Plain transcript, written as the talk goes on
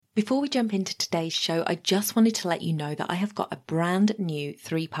Before we jump into today's show, I just wanted to let you know that I have got a brand new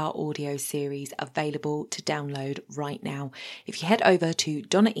 3-part audio series available to download right now. If you head over to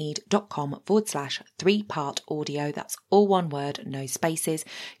donnaeade.com/3-part audio, that's all one word, no spaces,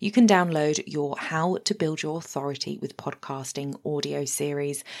 you can download your How to Build Your Authority with Podcasting audio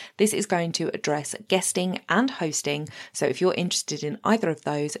series. This is going to address guesting and hosting. So if you're interested in either of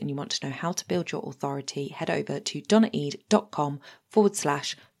those and you want to know how to build your authority, head over to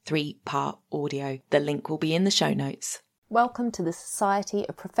donnaeade.com/3-part audio. The link will be in the show notes. Welcome to the Society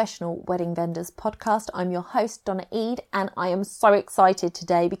of Professional Wedding Vendors podcast. I'm your host, Donna Eade, and I am so excited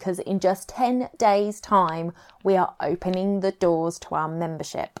today because in just 10 days' time, we are opening the doors to our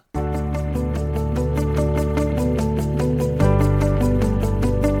membership.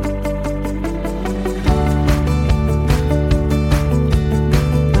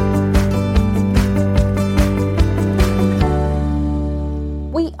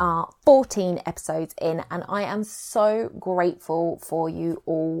 We are 14 episodes in and I am so grateful for you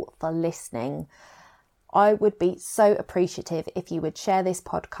all for listening. I would be so appreciative if you would share this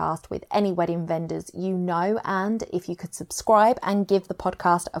podcast with any wedding vendors you know, and if you could subscribe and give the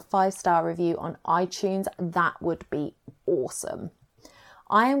podcast a 5-star review on iTunes, that would be awesome.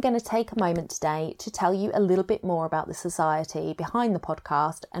 I am going to take a moment today to tell you a little bit more about the society behind the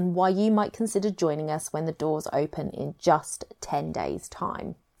podcast and why you might consider joining us when the doors open in just 10 days'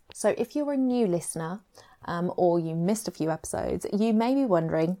 time. So if you're a new listener or you missed a few episodes, you may be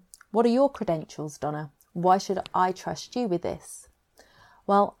wondering, what are your credentials, Donna? Why should I trust you with this?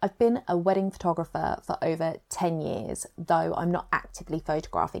 Well, I've been a wedding photographer for over 10 years, though I'm not actively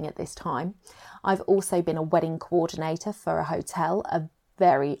photographing at this time. I've also been a wedding coordinator for a hotel, a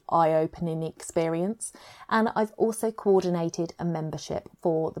very eye-opening experience, and I've also coordinated a membership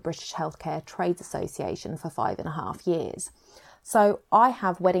for the British Healthcare Trades Association for 5.5 years. So I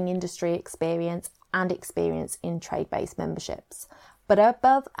have wedding industry experience and experience in trade-based memberships. But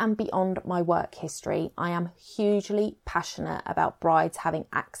above and beyond my work history, I am hugely passionate about brides having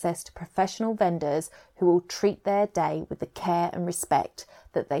access to professional vendors who will treat their day with the care and respect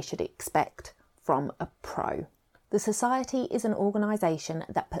that they should expect from a pro. The Society is an organisation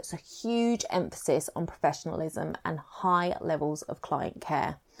that puts a huge emphasis on professionalism and high levels of client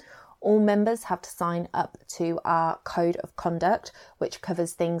care. All members have to sign up to our Code of Conduct, which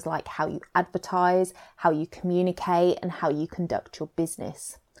covers things like how you advertise, how you communicate, and how you conduct your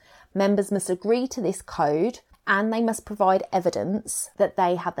business. Members must agree to this code, and they must provide evidence that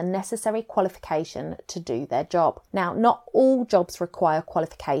they have the necessary qualification to do their job. Now, not all jobs require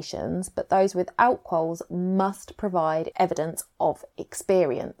qualifications, but those without quals must provide evidence of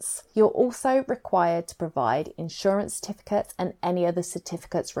experience. You're also required to provide insurance certificates and any other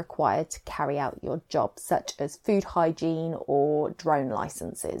certificates required to carry out your job, such as food hygiene or drone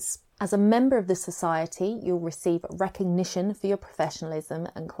licenses. As a member of the Society, you'll receive recognition for your professionalism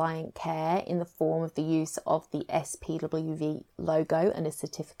and client care in the form of the use of the SPWV logo and a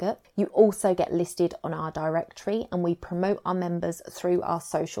certificate. You also get listed on our directory and we promote our members through our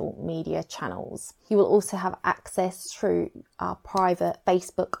social media channels. You will also have access through our private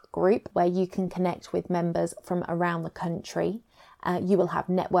Facebook group where you can connect with members from around the country. You will have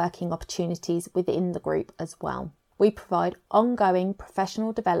networking opportunities within the group as well. We provide ongoing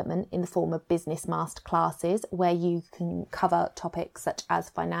professional development in the form of business masterclasses where you can cover topics such as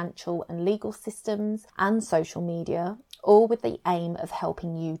financial and legal systems and social media, all with the aim of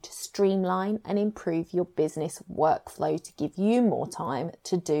helping you to streamline and improve your business workflow to give you more time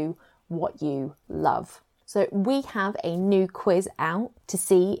to do what you love. So we have a new quiz out to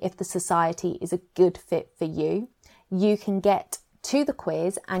see if the Society is a good fit for you. You can get to the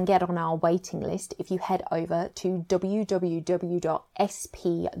quiz and get on our waiting list if you head over to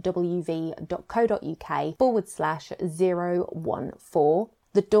www.spwv.co.uk/014.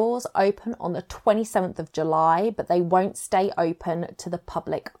 The doors open on the 27th of July, but they won't stay open to the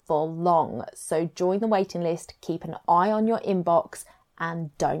public for long. So join the waiting list, keep an eye on your inbox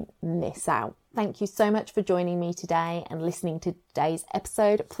and don't miss out. Thank you so much for joining me today and listening to today's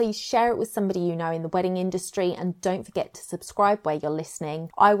episode. Please share it with somebody you know in the wedding industry and don't forget to subscribe where you're listening.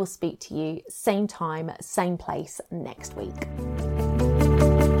 I will speak to you same time, same place next week.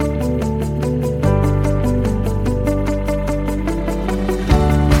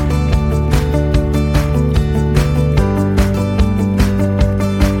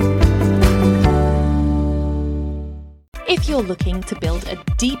 If you're looking to build a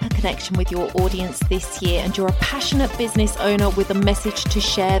deeper connection with your audience this year and you're a passionate business owner with a message to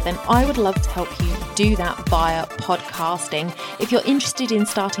share, then I would love to help you do that via podcasting. If you're interested in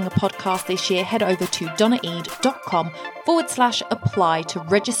starting a podcast this year, head over to donnaeade.com/apply to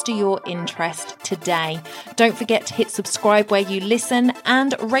register your interest today. Don't forget to hit subscribe where you listen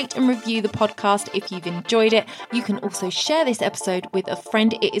and rate and review the podcast if you've enjoyed it. You can also share this episode with a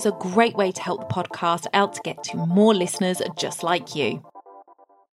friend. It is a great way to help the podcast out to get to more listeners just like you.